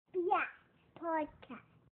podcast.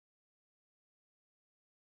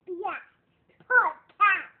 Yeah,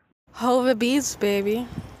 podcast. Hova Beats, baby.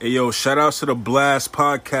 Hey, yo, shout outs to the Blast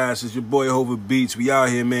Podcast. It's your boy Hova Beats. We out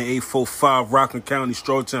here, man. 845 Rockland County,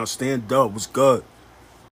 Strawtown. Stand up. What's good?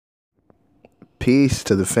 Peace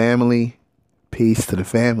to the family. Peace to the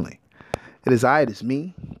family. It is I, it is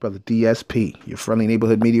me, Brother DSP, your friendly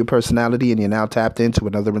neighborhood media personality, and you're now tapped into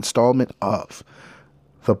another installment of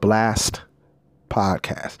the Blast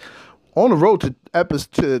Podcast. On the road to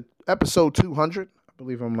episode 200. I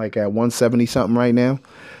believe I'm like at 170 something right now.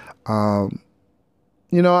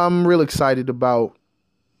 I'm real excited about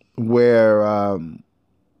where I'm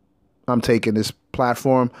taking this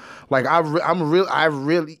platform. Like I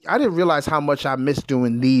didn't realize how much I miss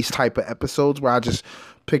doing these type of episodes where I just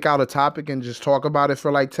pick out a topic and just talk about it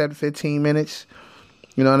for like 10, 15 minutes.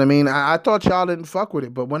 You know what I mean? I thought y'all didn't fuck with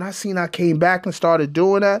it, but when I came back and started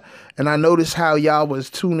doing that, and I noticed how y'all was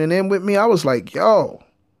tuning in with me, I was like, yo,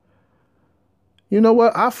 you know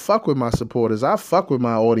what? I fuck with my supporters. I fuck with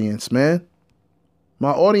my audience, man.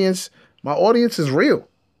 My audience is real.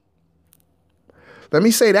 Let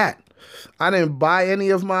me say that. I didn't buy any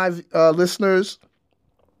of my listeners.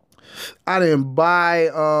 I didn't buy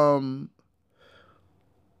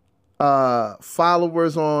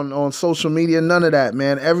followers on social media. None of that,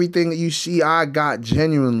 man. Everything that you see, I got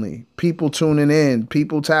genuinely. People tuning in,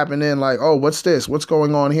 people tapping in like, oh, what's this? What's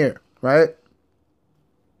going on here? Right?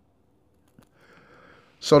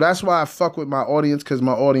 So that's why I fuck with my audience, because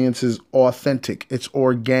my audience is authentic. It's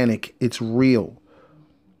organic. It's real.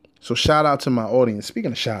 So shout out to my audience.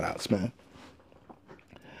 Speaking of shout outs, man.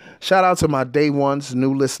 Shout out to my day ones,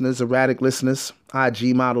 new listeners, erratic listeners,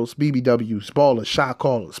 IG models, BBWs, ballers, shot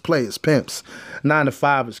callers, players, pimps,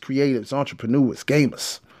 9-to-5ers, creatives, entrepreneurs,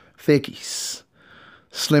 gamers, thickies,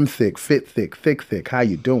 slim thick, fit thick, thick thick. How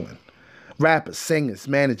you doing? Rappers, singers,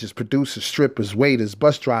 managers, producers, strippers, waiters,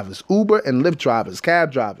 bus drivers, Uber and Lyft drivers,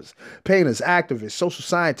 cab drivers, painters, activists, social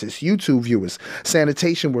scientists, YouTube viewers,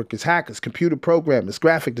 sanitation workers, hackers, computer programmers,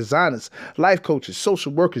 graphic designers, life coaches,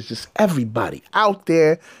 social workers, just everybody out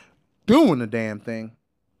there doing the damn thing.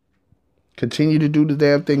 Continue to do the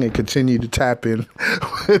damn thing and continue to tap in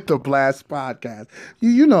with the Blast Podcast.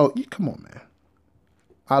 Come on, man.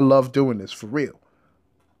 I love doing this for real.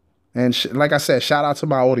 And like I said, shout out to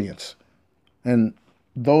my audience. And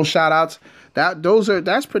those shout outs,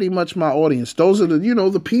 that's pretty much my audience. Those are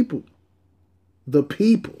the people. The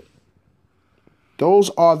people.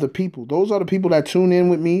 Those are the people. Those are the people that tune in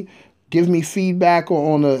with me, give me feedback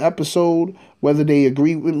on the episode, whether they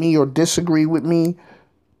agree with me or disagree with me.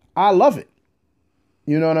 I love it.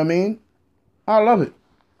 You know what I mean? I love it.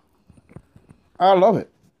 I love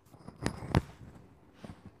it.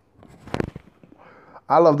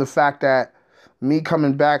 I love the fact that me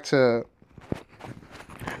coming back to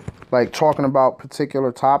like talking about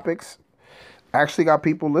particular topics actually got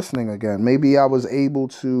people listening again. Maybe I was able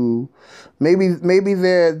to, maybe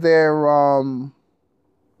they're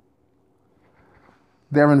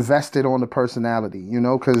invested on the personality,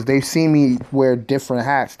 because they've seen me wear different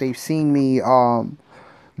hats. They've seen me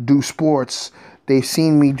do sports. They've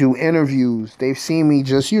seen me do interviews. They've seen me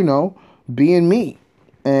just, being me.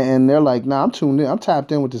 And they're like, nah, I'm tuned in. I'm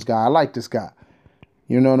tapped in with this guy. I like this guy.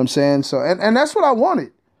 You know what I'm saying? So, and that's what I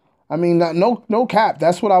wanted. I mean, no cap.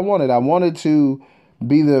 That's what I wanted. I wanted to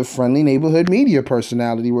be the friendly neighborhood media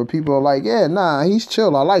personality where people are like, yeah, nah, he's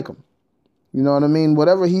chill. I like him. You know what I mean?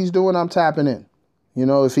 Whatever he's doing, I'm tapping in.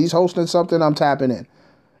 If he's hosting something, I'm tapping in.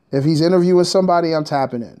 If he's interviewing somebody, I'm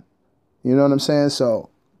tapping in. You know what I'm saying? So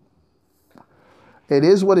it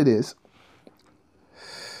is what it is.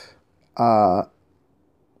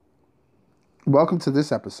 Welcome to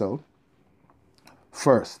this episode.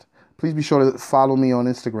 First, please be sure to follow me on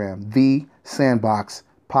Instagram, The Sandbox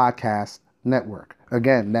Podcast Network.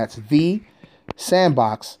 Again, that's The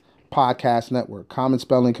Sandbox Podcast Network. Common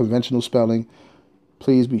spelling, conventional spelling.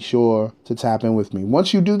 Please be sure to tap in with me.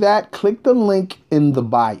 Once you do that, click the link in the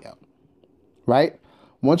bio, right?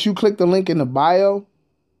 Once you click the link in the bio,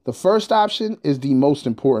 the first option is the most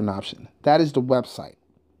important option. That is the website.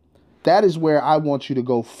 That is where I want you to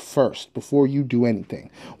go first before you do anything.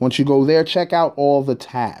 Once you go there, check out all the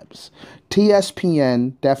tabs.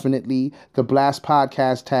 TSPN, definitely. The Blast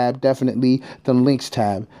Podcast tab, definitely. The links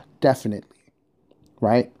tab, definitely.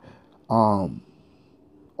 Right?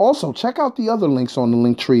 Also, check out the other links on the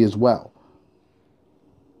link tree as well.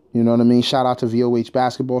 You know what I mean? Shout out to VOH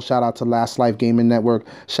Basketball. Shout out to Last Life Gaming Network.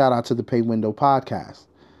 Shout out to the Pay Window Podcast.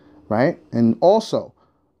 Right? And also,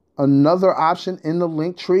 another option in the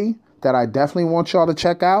link tree that I definitely want y'all to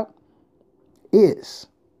check out is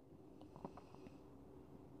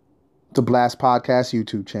the Blast Podcast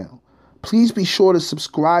YouTube channel. Please be sure to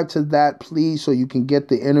subscribe to that, please, so you can get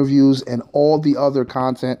the interviews and all the other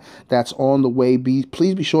content that's on the way.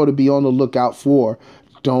 Please be sure to be on the lookout for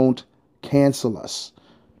Don't Cancel Us.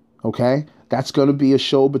 Okay? That's going to be a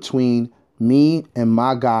show between me and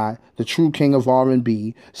my guy, the true king of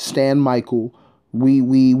R&B, Stan Michael.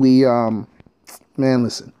 Man,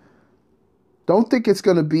 listen. Don't think it's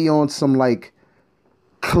going to be on some like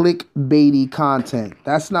clickbaity content.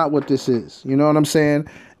 That's not what this is. You know what I'm saying?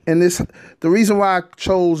 And the reason why I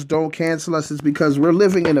chose Don't Cancel Us is because we're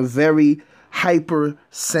living in a very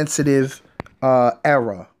hypersensitive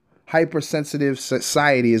era. Hypersensitive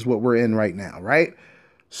society is what we're in right now, right?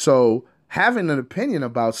 So having an opinion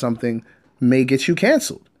about something may get you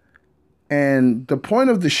canceled. And the point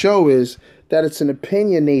of the show is that it's an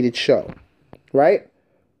opinionated show, right?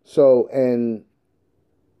 So, and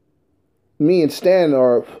me and Stan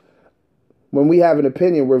when we have an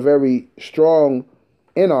opinion, we're very strong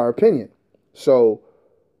in our opinion. So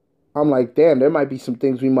I'm like, damn, there might be some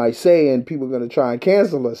things we might say and people are going to try and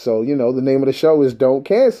cancel us. So, the name of the show is Don't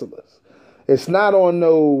Cancel Us. It's not on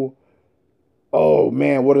no, oh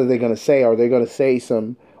man, what are they going to say? Are they going to say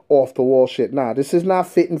some off the wall shit? Nah, this is not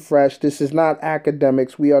Fit and Fresh. This is not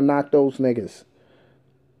academics. We are not those niggas.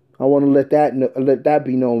 I want to let that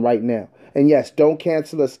be known right now. And yes, Don't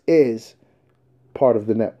Cancel Us is part of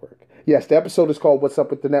the network. Yes, the episode is called What's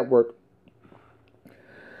Up with the Network.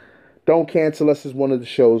 Don't Cancel Us is one of the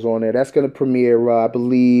shows on there. That's going to premiere, I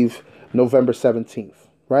believe, November 17th,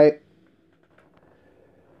 right?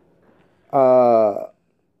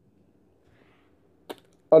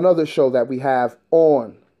 Another show that we have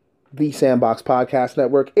on the Sandbox Podcast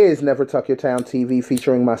Network is Never Tuck Your Town TV,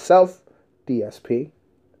 featuring myself, DSP,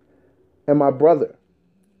 and my brother,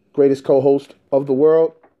 greatest co-host of the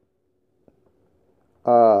world,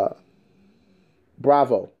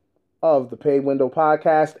 Bravo, of the Pay Window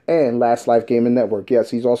Podcast and Last Life Gaming Network. Yes,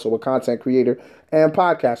 he's also a content creator and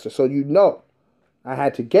podcaster. So I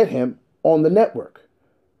had to get him on the network.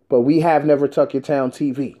 But we have Never Tuck Your Town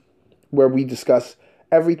TV, where we discuss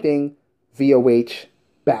everything VOH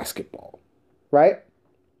basketball. Right?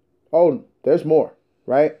 Oh, there's more.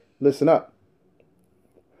 Right? Listen up.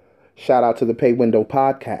 Shout out to the Pay Window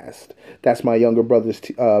Podcast. That's my younger brother's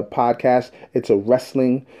podcast. It's a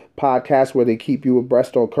wrestling podcast where they keep you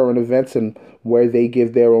abreast on current events and where they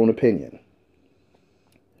give their own opinion.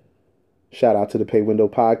 Shout out to the Pay Window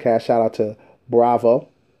Podcast. Shout out to Bravo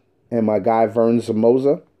and my guy Vern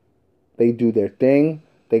Zamoza. They do their thing.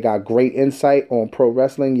 They got great insight on pro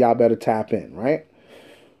wrestling. Y'all better tap in, right?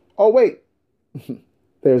 Oh, wait.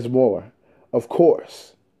 There's more. Of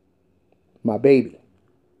course, my baby,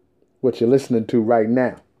 what you're listening to right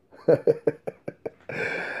now.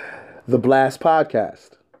 The Blast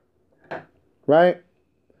Podcast. Right?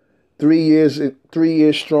 3 years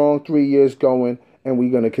strong, 3 years going, and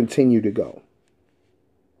we're going to continue to go.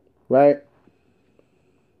 Right?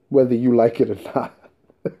 Whether you like it or not.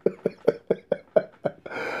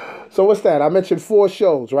 So what's that? I mentioned 4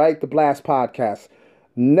 shows, right? The Blast Podcast,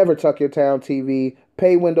 Never Tuck Your Town TV,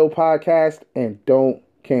 Pay Window Podcast, and Don't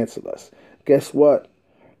Cancel Us. Guess what?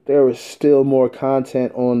 There is still more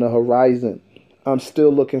content on the horizon. I'm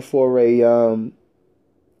still looking for a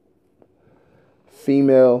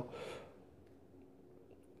female-led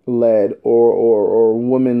or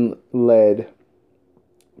woman-led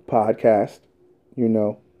podcast.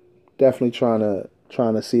 Definitely trying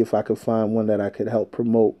to see if I could find one that I could help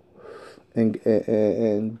promote and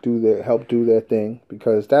help do their thing,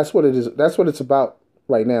 because that's what it is. That's what it's about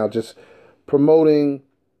right now. Just promoting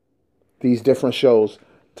these different shows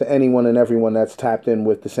to anyone and everyone that's tapped in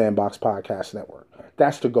with the Sandbox Podcast Network.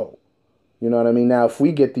 That's the goal. You know what I mean? Now, if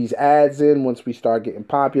we get these ads in, once we start getting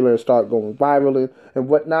popular and start going viral and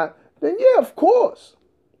whatnot, then yeah, of course.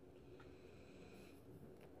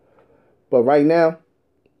 But right now,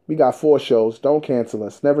 we got 4 shows. Don't Cancel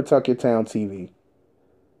Us, Never Tuck Your Town TV,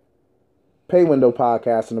 Pay Window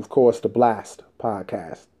Podcast, and of course, the Blast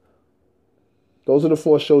Podcast. Those are the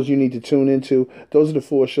 4 shows you need to tune into. Those are the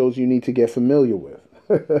 4 shows you need to get familiar with.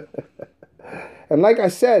 And like I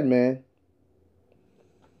said, man,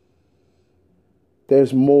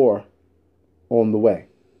 there's more on the way.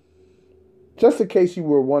 Just in case you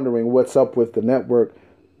were wondering what's up with the network,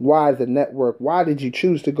 why the network, why did you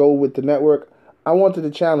choose to go with the network, I wanted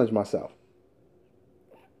to challenge myself.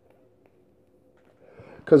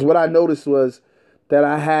 Because what I noticed was that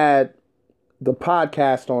I had the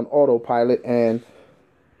podcast on autopilot and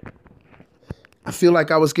I feel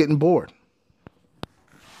like I was getting bored.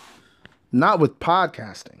 Not with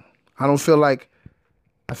podcasting. I feel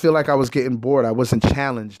like I was getting bored. I wasn't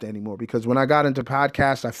challenged anymore, because when I got into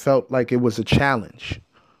podcasts, I felt like it was a challenge.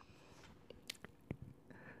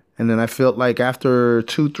 And then I felt like after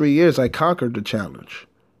 2-3 years, I conquered the challenge.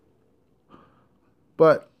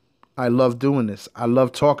 But I love doing this. I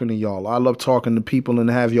love talking to y'all. I love talking to people and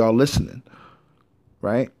have y'all listening,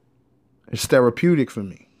 right? It's therapeutic for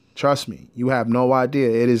me. Trust me. You have no idea.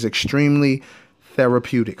 It is extremely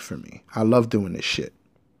therapeutic for me. I love doing this shit.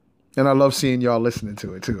 And I love seeing y'all listening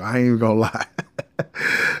to it too. I ain't even gonna lie.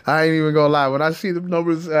 I ain't even gonna lie. When I see the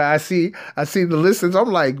numbers, I see the listens,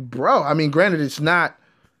 I'm like, bro, I mean, granted, it's not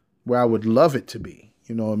where I would love it to be.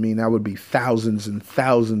 You know what I mean? That would be thousands and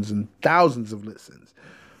thousands and thousands of listens.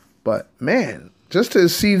 But man, just to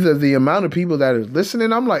see the amount of people that are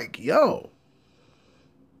listening, I'm like, yo,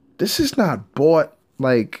 this is not bought,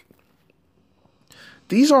 like,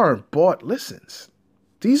 these aren't bought listens.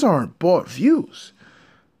 These aren't bought views.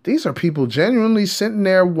 These are people genuinely sitting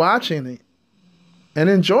there watching it and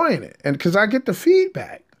enjoying it. And because I get the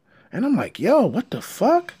feedback. And I'm like, yo, what the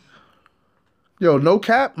fuck? Yo, no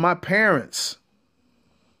cap, my parents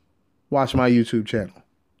watch my YouTube channel.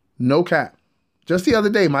 No cap. Just the other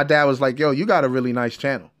day, my dad was like, yo, you got a really nice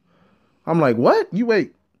channel. I'm like, what?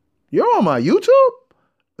 You're on my YouTube?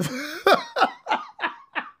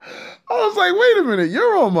 I was like, wait a minute,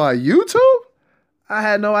 you're on my YouTube? I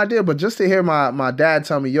had no idea, but just to hear my dad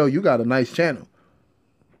tell me, yo, you got a nice channel,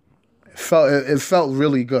 it felt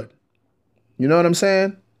really good. You know what I'm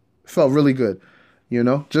saying? It felt really good. You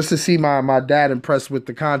know, just to see my dad impressed with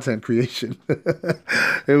the content creation.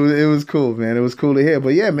 it was cool, man. It was cool to hear.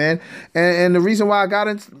 But yeah, man. And the reason why I got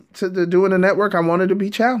into doing the network, I wanted to be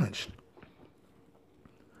challenged.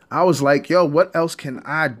 I was like, yo, what else can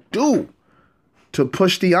I do to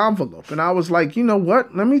push the envelope? And I was like, you know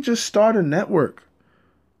what? Let me just start a network.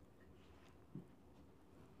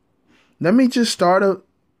 Let me just start a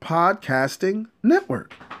podcasting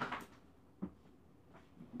network.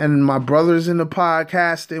 And my brother's into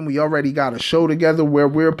podcasting. We already got a show together where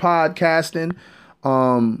we're podcasting.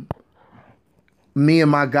 Me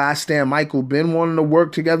and my guy Stan Michael been wanting to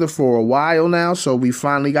work together for a while now. So we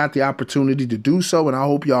finally got the opportunity to do so. And I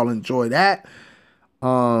hope y'all enjoy that.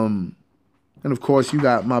 And of course, you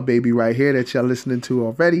got my baby right here that y'all listening to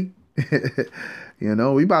already. You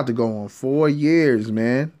know, we about to go on 4 years,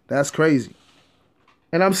 man. That's crazy.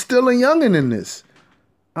 And I'm still a youngin' in this.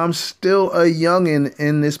 I'm still a youngin'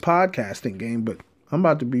 in this podcasting game, but I'm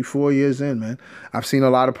about to be 4 years in, man. I've seen a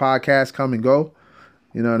lot of podcasts come and go.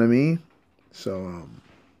 You know what I mean? So,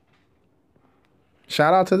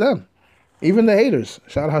 shout out to them. Even the haters,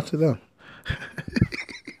 shout out to them.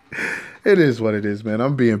 It is what it is, man.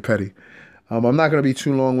 I'm being petty. I'm not going to be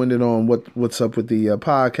too long-winded on what's up with the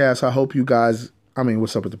podcast. I hope you guys,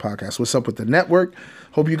 what's up with the podcast? What's up with the network?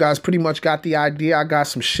 Hope you guys pretty much got the idea. I got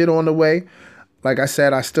some shit on the way. Like I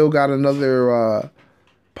said, I still got another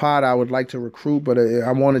pod I would like to recruit, but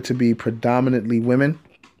I want it to be predominantly women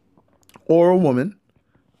or a woman.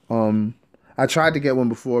 I tried to get one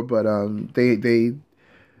before, but they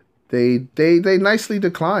nicely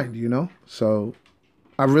declined, you know. So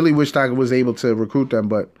I really wished I was able to recruit them,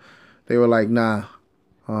 but they were like, nah,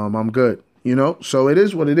 I'm good, you know. So it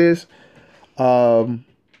is what it is. I'm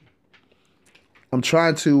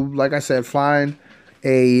trying to, like I said, find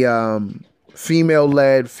a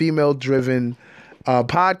female-led, female-driven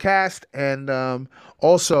podcast, and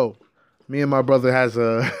also me and my brother has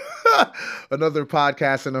another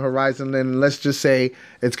podcast in the horizon, and let's just say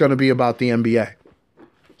it's going to be about the NBA.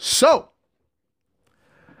 So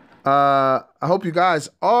I hope you guys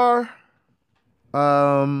are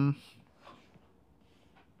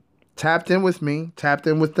tapped in with me, tapped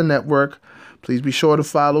in with the network. Please be sure to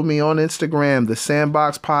follow me on Instagram, the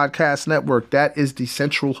Sandbox Podcast Network. That is the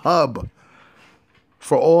central hub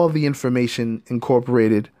for all the information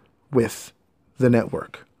incorporated with the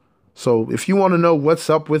network. So if you want to know what's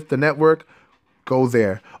up with the network, go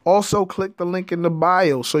there. Also, click the link in the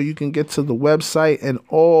bio so you can get to the website and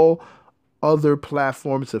all other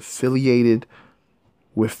platforms affiliated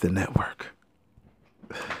with the network.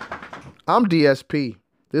 I'm DSP.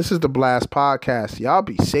 This is the Blast Podcast. Y'all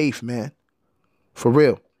be safe, man. For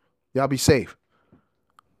real. Y'all be safe.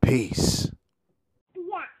 Peace.